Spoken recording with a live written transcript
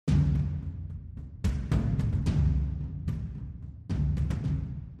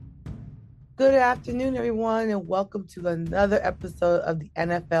Good afternoon, everyone, and welcome to another episode of the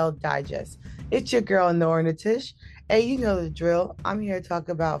NFL Digest. It's your girl, Nora Natish, and you know the drill. I'm here to talk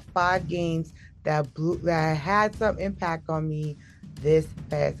about five games that had some impact on me this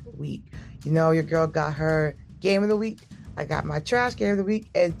past week. You know, your girl got her game of the week, I got my trash game of the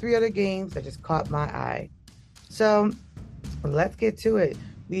week, and three other games that just caught my eye. So let's get to it.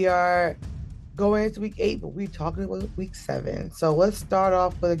 We are going into week 8, but we're talking about week 7. So let's start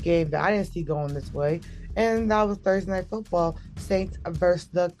off with a game that I didn't see going this way, and that was Thursday Night Football, Saints versus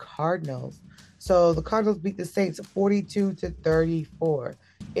the Cardinals. So the Cardinals beat the Saints 42-34.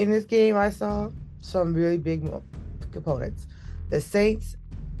 In this game, I saw some really big components. The Saints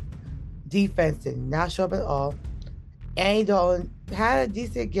defense did not show up at all. Andy Dalton had a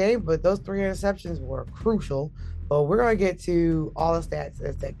decent game, but those three interceptions were crucial. But we're gonna get to all the stats in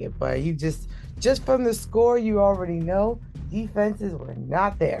a second. But just from the score, you already know defenses were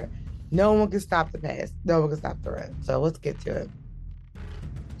not there. No one can stop the pass. No one can stop the run. So let's get to it.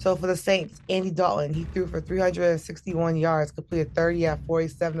 So for the Saints, Andy Dalton, he threw for 361 yards, completed 30 out of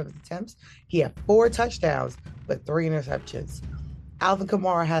 47 of his attempts. He had 4 touchdowns, but 3 interceptions. Alvin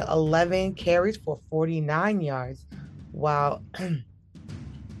Kamara had 11 carries for 49 yards, while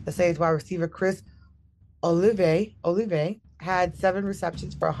the Saints wide receiver Chris Olive had 7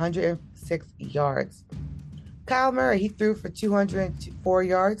 receptions for 106 yards. Kyle Murray, he threw for 204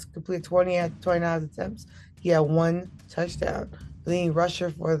 yards, completed 20 out of 29 attempts. He had 1 touchdown. The leading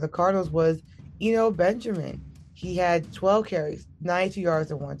rusher for the Cardinals was Eno Benjamin. He had 12 carries, 92 yards,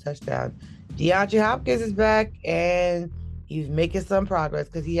 and 1 touchdown. DeAndre Hopkins is back, and he's making some progress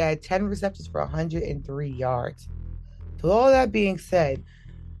because he had 10 receptions for 103 yards. So all that being said,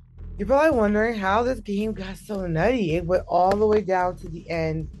 you're probably wondering how this game got so nutty. It went all the way down to the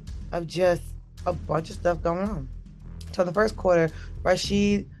end of just a bunch of stuff going on. So in the first quarter,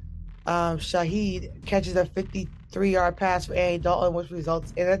 Rashid Shaheed catches a 53-yard pass for Andy Dalton, which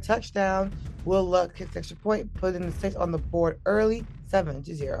results in a touchdown. Will Luck kicks extra point, putting the Saints on the board early,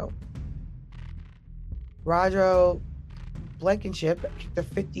 7-0. Rodro Blankenship kicked a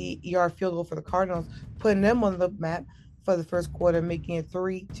 50-yard field goal for the Cardinals, putting them on the map for the first quarter, making it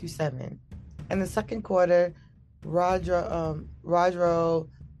 3-7. In the second quarter, Rodro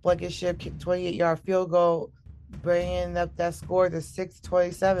Blankenship kicked a 28-yard field goal, bringing up that score to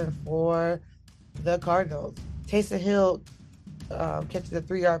 6-27 for the Cardinals. Taysom Hill catches a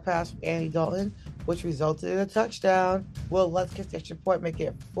 3-yard pass from Andy Dalton, which resulted in a touchdown. Will Lutz kicks the extra point, making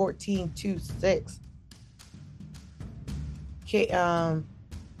it 14-6.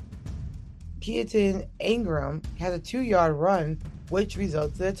 Keaton Ingram has a 2-yard run, which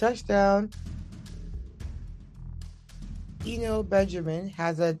results in a touchdown. Eno Benjamin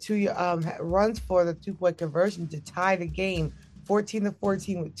has a runs for the 2-point conversion to tie the game,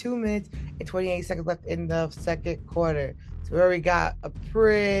 14-14 with 2 minutes and 28 seconds left in the second quarter. So we already got a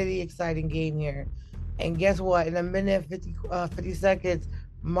pretty exciting game here. And guess what? In a minute 50 seconds,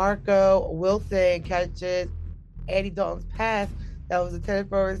 Marco Wilson catches Andy Dalton's pass that was intended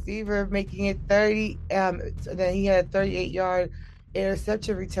for a receiver, making it 30. Then he had a 38-yard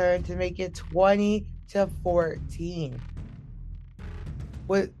interception return to make it 20-14.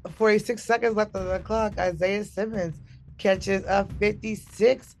 With 46 seconds left on the clock, Isaiah Simmons catches a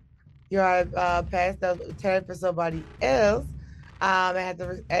 56-yard pass that was intended for somebody else.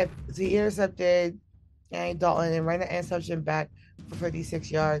 He intercepted Andy Dalton and ran the interception back for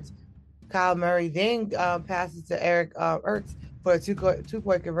 56 yards. Kyle Murray then passes to Eric Ertz for a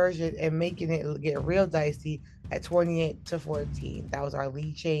two-point conversion and making it get real dicey at 28-14. That was our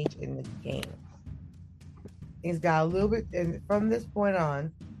lead change in the game. He's got a little bit, and from this point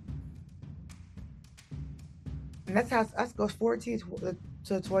on, and that's how us goes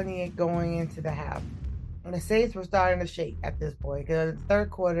 14-28 going into the half. And the Saints were starting to shake at this point because in the third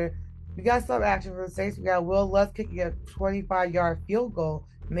quarter, we got some action for the Saints. We got Will Lutz kicking a 25-yard field goal,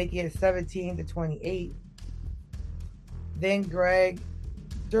 making it 17-28. Then Greg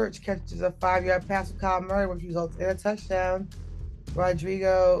Dirch catches a 5-yard pass from Kyle Murray, which results in a touchdown.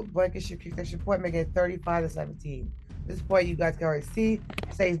 Rodrigo Blankenship kicked extra point, making it 35-17. At this point, you guys can already see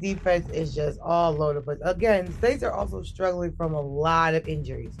Saints defense is just all loaded. But again, the Saints are also struggling from a lot of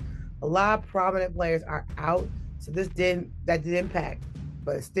injuries. A lot of prominent players are out, so that did impact.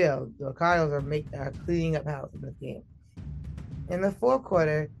 But still, the Cardinals are cleaning up house in this game. In the fourth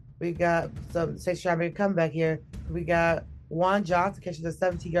quarter, we got some Saints trying to make a comeback here. We got Juan Johnson catches a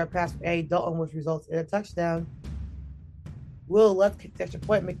 17-yard pass from Andy Dalton, which results in a touchdown. Will Lutz kick the extra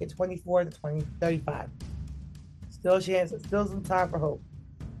point, make it 24-35. Still a chance, still some time for hope.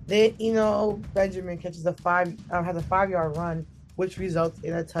 Then Eno Benjamin catches has a 5-yard run, which results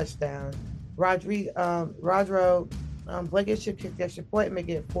in a touchdown. Rodro Blankenship kicked the extra point,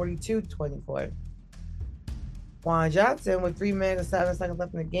 making it 42-24. Juan Johnson, with 3 minutes and 7 seconds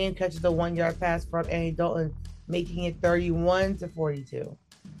left in the game, catches the 1 yard pass from Andy Dalton, making it 31-42.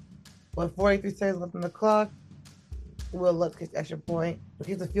 With 43 seconds left on the clock, Will Lutz kicks the extra point,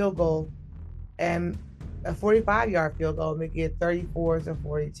 kicks a field goal, and a 45-yard field goal, making it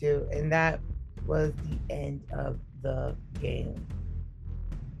 34-42. And that was the end of the game.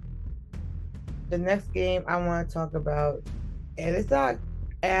 The next game I want to talk about, and it's not,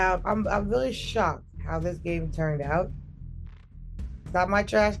 I'm really shocked how this game turned out. It's not my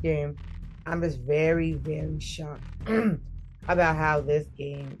trash game. I'm just very, very shocked about how this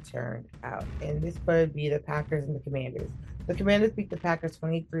game turned out. And this could be the Packers and the Commanders. The Commanders beat the Packers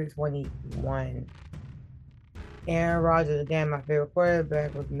 23-21. Aaron Rodgers, again, my favorite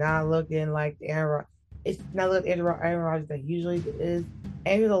quarterback, was not looking like it's not looking Aaron Rodgers that usually is.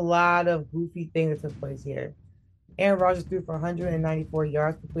 And there's a lot of goofy things that took place here. Aaron Rodgers threw for 194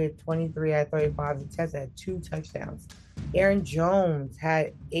 yards, completed 23 out of 35 attempts, and had 2 touchdowns. Aaron Jones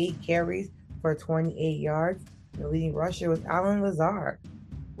had 8 carries for 28 yards. The leading rusher was Allen Lazard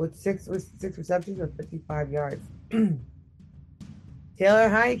with six receptions for 55 yards. Taylor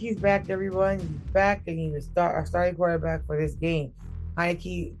Heinicke's back, everyone. He's back, and he was our starting quarterback for this game.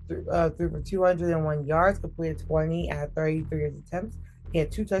 Heinicke threw for 201 yards, completed 20 out of 33 attempts. He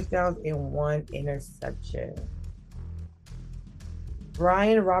had 2 touchdowns and 1 interception.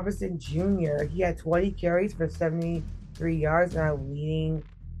 Brian Robinson Jr., he had 20 carries for 73 yards, and our leading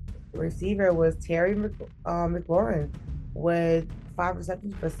receiver was Terry McLaurin with 5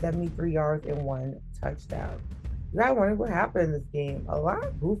 receptions for 73 yards and 1 touchdown. You gotta wonder what happened in this game. A lot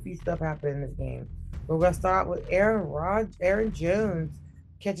of goofy stuff happened in this game. We're gonna start with Aaron Jones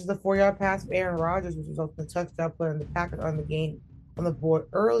catches a 4-yard pass from Aaron Rodgers, which results in a touchdown, putting the Packers on the board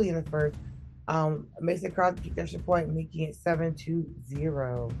early in the first. Mason Crosby kicked the extra point, making it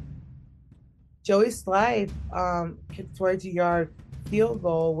 7-0. Joey Slife kicked a 22-yard field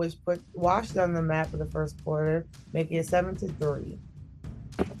goal, which put Washington on the map for the first quarter, making it 7-3.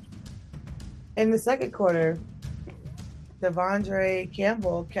 In the second quarter, Devondre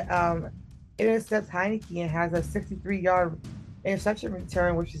Campbell intercepts Heinicke and has a 63-yard interception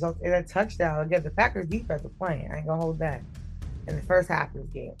return, which results in a touchdown. Again, the Packers defense was playing. I ain't gonna hold that. In the first half of this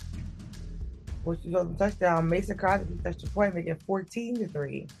game, which results in a touchdown. Mason Crosby touched the point, making it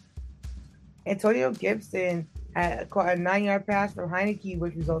 14-3. Antonio Gibson had caught a 9-yard pass from Heinicke,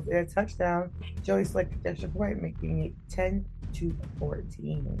 which results in a touchdown. Joey Slick kicked the extra point, making it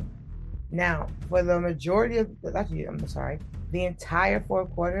 10-14. Now, for the majority of the entire fourth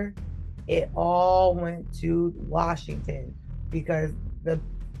quarter, it all went to Washington because the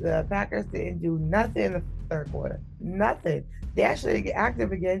Packers didn't do nothing in the third quarter. Nothing. They actually didn't get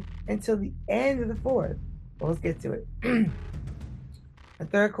active again until the end of the fourth. Well, let's get to it. The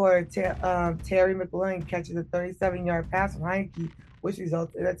third quarter, Terry McLaurin catches a 37-yard pass from Heinicke, which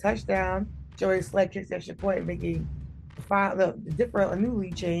results in a touchdown. Joey Slick kicks the extra point, making a new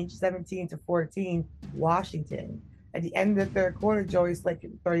lead change, 17-14, Washington. At the end of the third quarter, Joey Slick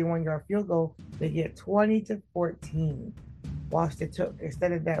kicked a 31-yard field goal. They get 20-14. Washington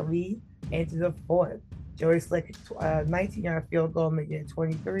extended that lead into the fourth. Joey Slick kicked a 19-yard field goal, making it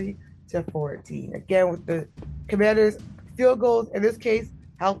 23-14. Again, with the Commanders, field goals in this case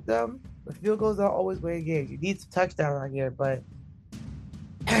help them. But field goals don't always win a game. You need some touchdowns out here, but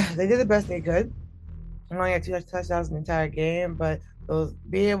they did the best they could. I only had 2 touchdowns in the entire game, but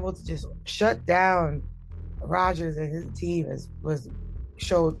being able to just shut down Rodgers and his team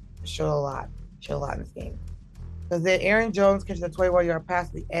showed a lot in this game. Because then Aaron Jones catches a 21-yard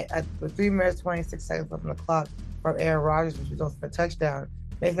pass with 3 minutes 26 seconds left on the clock from Aaron Rodgers, which results in a touchdown.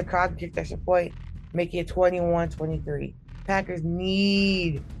 Mason Crosby kicked the extra point, making it 21-23. Packers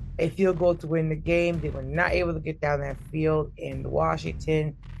need a field goal to win the game. They were not able to get down that field, and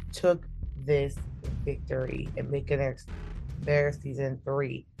Washington took this victory and making their season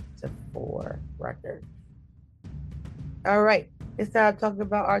 3-4 record. All right, it's time to talk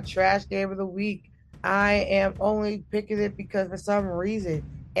about our trash game of the week. I am only picking it because for some reason,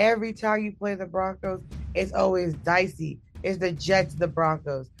 every time you play the Broncos, it's always dicey. It's the Jets, the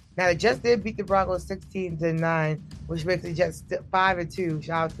Broncos. Now the Jets did beat the Broncos 16-9, which makes the Jets 5-2.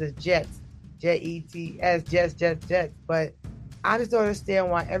 Shout out to the Jets, Jets, Jets. But I just don't understand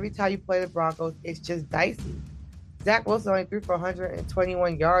why every time you play the Broncos, it's just dicey. Zach Wilson only threw for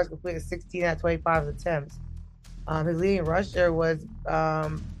 121 yards, completed 16 out of 25 attempts. His leading rusher was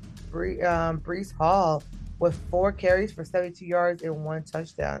Breece Hall with 4 carries for 72 yards and 1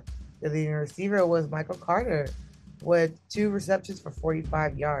 touchdown. The leading receiver was Michael Carter with 2 receptions for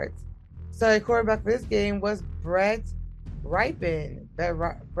 45 yards. So the quarterback for this game was Brett Ripon.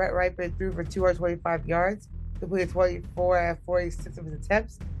 Brett Ripon threw for 225 yards, completed 24 out of 46 of his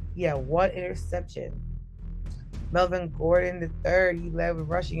attempts. He had one interception. Melvin Gordon the third, he led with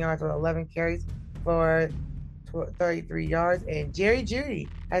rushing yards with 11 carries for 33 yards, and Jerry Jeudy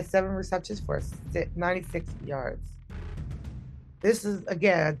had 7 receptions for 96 yards. This is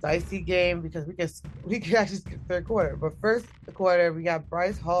again a dicey game because we can actually skip third quarter. But first quarter, we got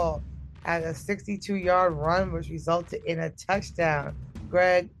Bryce Hall at a 62-yard run, which resulted in a touchdown.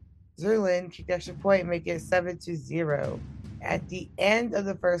 Greg Zerlin kicked extra point, making it 7-0. At the end of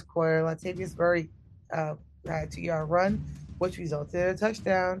the first quarter, Latavius Murray had a 2-yard run, which resulted in a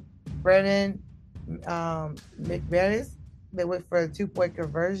touchdown. Brennan McManus, they went for a 2-point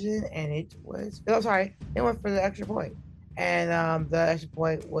conversion, and it was, oh, sorry, they went for the extra point. And the extra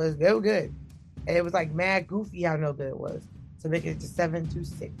point was no good. And it was like mad goofy how no good it was. To make it to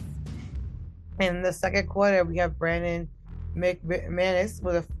 7-6. In the second quarter, we have Brandon McManus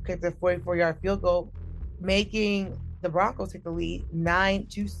with kicked a 44-yard field goal, making the Broncos take the lead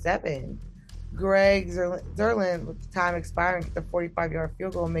 9-7. Greg Zerlin, with the time expiring, kicked a 45-yard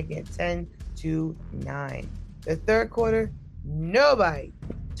field goal, making it 10-9. The third quarter, nobody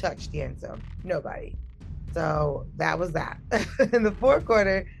touched the end zone. Nobody. So that was that. In the fourth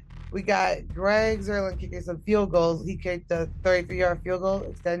quarter, we got Greg Zerlin kicking some field goals. He kicked a 33-yard field goal,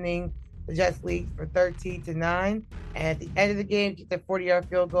 extending the Jets lead for 13-9. And at the end of the game, kicked a 40-yard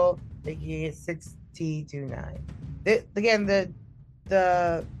field goal, making it 16-9. Again,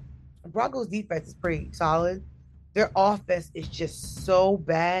 the Broncos defense is pretty solid. Their offense is just so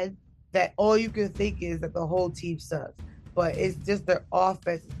bad that all you can think is that the whole team sucks. But it's just their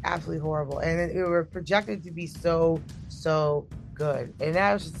offense is absolutely horrible. And it were projected to be so good. And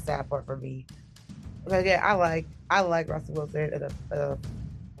that was just the sad part for me. But again, I like Russell Wilson as a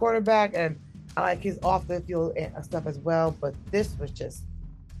quarterback, and I like his off the field and stuff as well. But this was just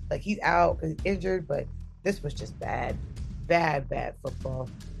like he's out because he's injured, but this was just bad football.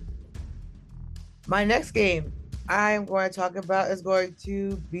 My next game I am going to talk about is going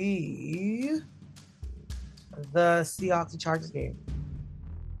to be the Seahawks and Chargers game.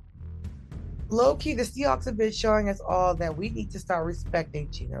 Low key, the Seahawks have been showing us all that we need to start respecting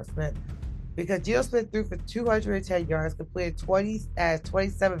Geno Smith, because Geno Smith threw for 210 yards, completed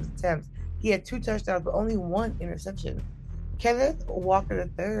 27 attempts. He had 2 touchdowns, but only 1 interception. Kenneth Walker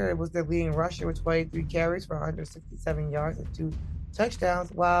III was the leading rusher with 23 carries for 167 yards and 2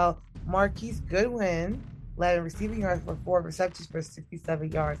 touchdowns, while Marquise Goodwin led in receiving yards for 4 receptions for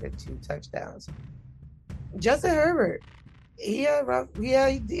 67 yards and 2 touchdowns. Justin Herbert, the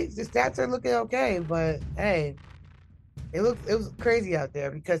stats are looking okay, but hey, it was crazy out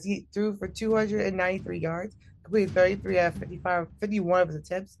there because he threw for 293 yards, completed 33 out of 51 of his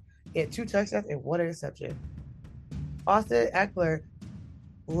attempts. He had 2 touchdowns and 1 interception. Austin Ekeler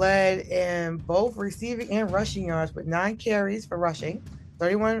led in both receiving and rushing yards with 9 carries for rushing,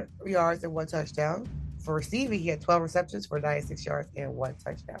 31 yards and 1 touchdown. For receiving, he had 12 receptions for 96 yards and 1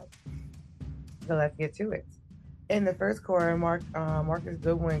 touchdown. So let's get to it. In the first quarter, Marcus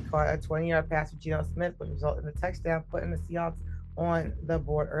Goodwin caught a 20-yard pass from Geno Smith, which resulted in a touchdown, putting the Seahawks on the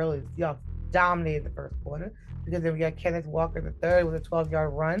board early. The Seahawks dominated the first quarter because then we got Kenneth Walker III with a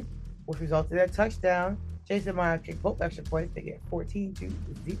 12-yard run, which resulted in a touchdown. Jason Myers kicked both extra points to get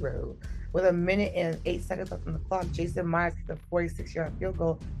 14-0. With a minute and 8 seconds left on the clock, Jason Myers kicked a 46-yard field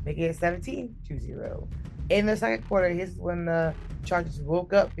goal, making it 17-0. In the second quarter, this is when the Chargers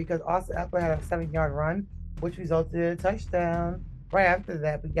woke up because Austin Ekeler had a 7-yard run, which resulted in a touchdown. Right after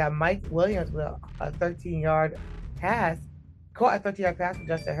that, we got Mike Williams with a 13-yard pass, caught a 13-yard pass from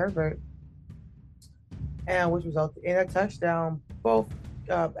Justin Herbert, and which resulted in a touchdown. Both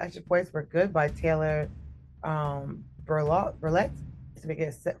extra points were good by Taylor Burlett to make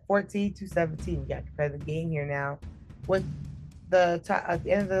it 14-17. We got to compare the game here now. With at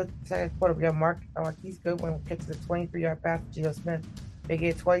the end of the second quarter, we have Marquise Goodwin catches a 23-yard pass to Geno Smith, making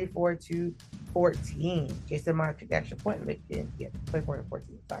it 24-14. Jason Myers kicked the extra point and making it 24-14.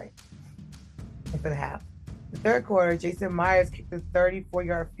 Sorry, for the half. The third quarter, Jason Myers kicked a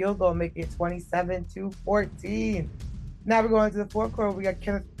 34-yard field goal, making it 27-14. Now we're going to the fourth quarter. We got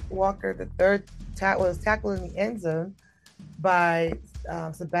Kenneth Walker III was tackled in the end zone by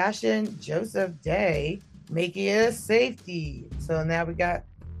Sebastian Joseph Day, making it a safety. So now we got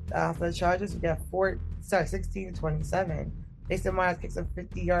for the Chargers, we got 16-27. Jason Myers kicks a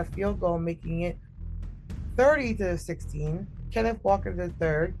 50-yard field goal, making it 30-16. Kenneth Walker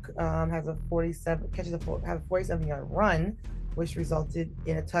III has a 47-yard run, which resulted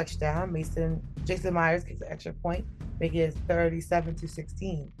in a touchdown. Jason Myers kicks an extra point, making it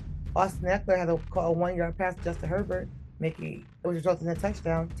 37-16. Austin Eckler had a 1 yard pass to Justin Herbert, making which resulted in a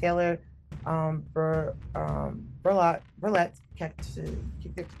touchdown. Taylor Burlett kicked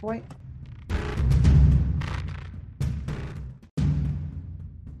the point.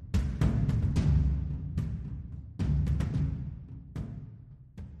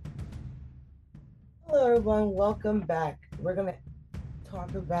 Hello, everyone. Welcome back. We're gonna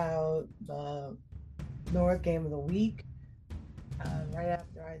talk about the North game of the week. Right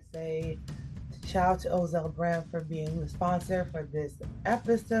after I say shout out to Ozell Brand for being the sponsor for this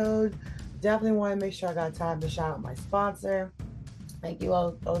episode. Definitely want to make sure I got time to shout out my sponsor. Thank you,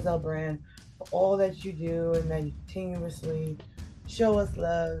 Ozell Brand, for all that you do and that you continuously show us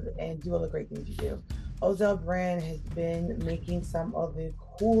love and do all the great things you do. Ozell Brand has been making some of the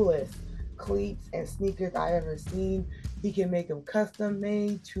coolest cleats and sneakers I ever seen. He can make them custom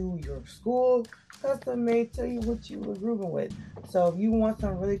made to your school, custom made to you what you were grooving with. So if you want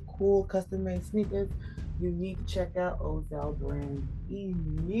some really cool custom made sneakers, you need to check out Ozell Brand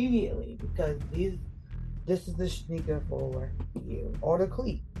immediately because this is the sneaker for you, or the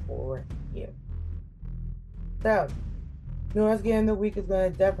cleat for you. So, North game of the week is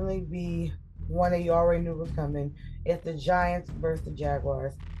going to definitely be one that you already knew was coming. It's the Giants versus the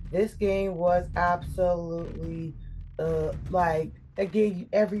Jaguars. This game was absolutely like it gave you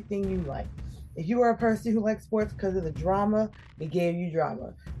everything you like. If you are a person who likes sports because of the drama, it gave you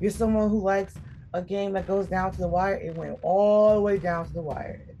drama. If you're someone who likes a game that goes down to the wire, it went all the way down to the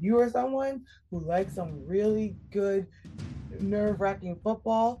wire. If you are someone who likes some really good nerve-wracking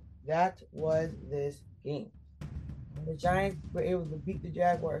football, that was this game. The Giants were able to beat the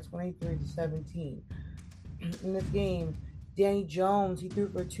Jaguars 23-17. In this game, Danny Jones, he threw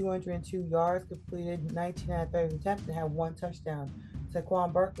for 202 yards, completed 19 out of 30 attempts, and had one touchdown.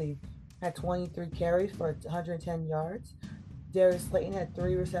 Saquon Barkley had 23 carries for 110 yards. Darius Slayton had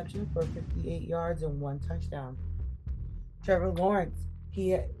 3 receptions for 58 yards and one touchdown. Trevor Lawrence,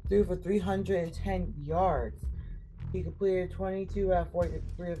 he threw for 310 yards. He completed 22 out of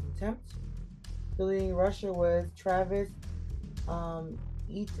 43 of his attempts. The leading rusher was Travis Etienne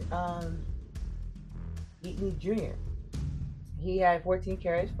Jr. He had 14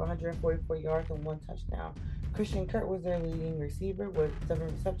 carries for 144 yards and one touchdown. Christian Kirk was their leading receiver with 7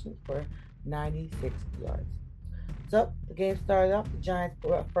 receptions for 96 yards. So the game started off. The Giants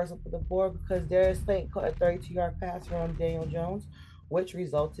were up first up the board because Darius Slayton caught a 32-yard pass from Daniel Jones, which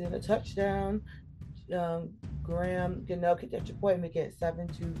resulted in a touchdown. Graham Gano kicked at your point, making it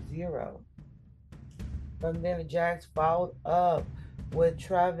 7-0. From then, the Jags followed up with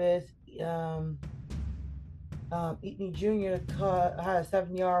Travis Etienne Jr. had a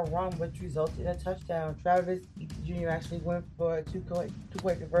 7-yard run, which resulted in a touchdown. Travis Etienne Jr. actually went for a two-point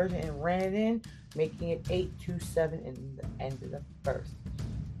conversion and ran in, making it 8-7 in the end of the first.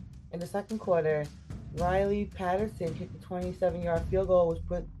 In the second quarter, Riley Patterson kicked a 27-yard field goal, which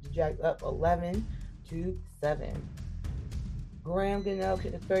put the Jags up 11-7. Graham Gano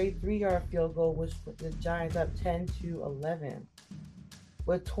kicked a 33-yard field goal, which put the Giants up 10-11.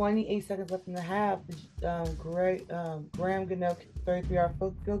 With 28 seconds left in the half, Graham Gano kicked a 33-yard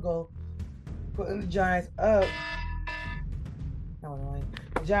field goal, putting the Giants up. The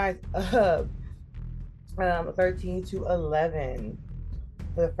Giants up 13-11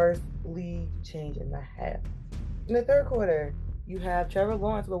 for the first lead change in the half. In the third quarter, you have Trevor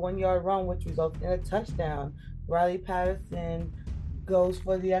Lawrence with a 1-yard run, which results in a touchdown. Riley Patterson goes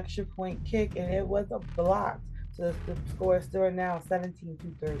for the extra point kick, and it was a block. So the score is still now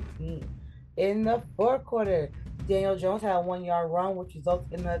 17-13. In the fourth quarter, Daniel Jones had a 1-yard run, which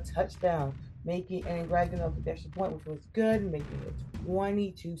results in a touchdown, and Greg Gano the extra point, which was good, making it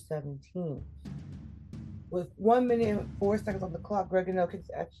 22-17. With 1 minute and 4 seconds on the clock, Greg Gano kicks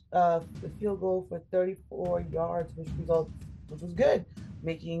the field goal for 34 yards, which was good,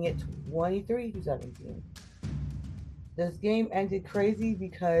 making it 23-17. This game ended crazy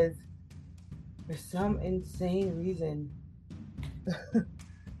because for some insane reason,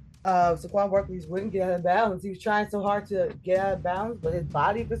 Saquon Barkley wouldn't get out of bounds. He was trying so hard to get out of bounds, but his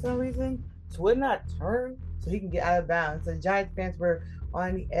body, for some reason, would not turn so he can get out of bounds. So the Giants fans were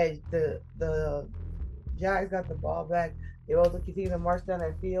on the edge. The Giants got the ball back. They also continued to march down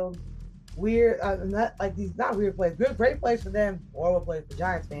that field. Weird, not weird plays. Great plays for them. Horrible plays for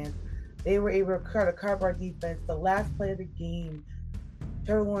Giants fans. They were able to cut a cardboard defense. The last play of the game,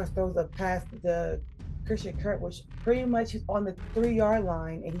 Trevor Lawrence throws a pass to Christian Kirk, which pretty much is on the 3-yard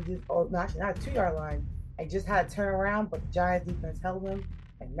line, and he just, not a 2-yard line, and just had to turn around, but the Giants defense held him,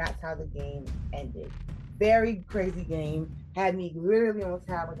 and that's how the game ended. Very crazy game. Had me literally almost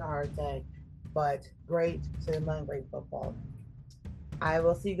having a heart attack, but great cinema and great football. I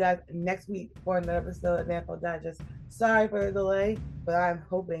will see you guys next week for another episode of the NFL Digest. Sorry for the delay, but I'm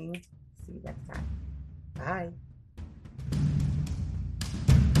hoping to see you next time. Bye.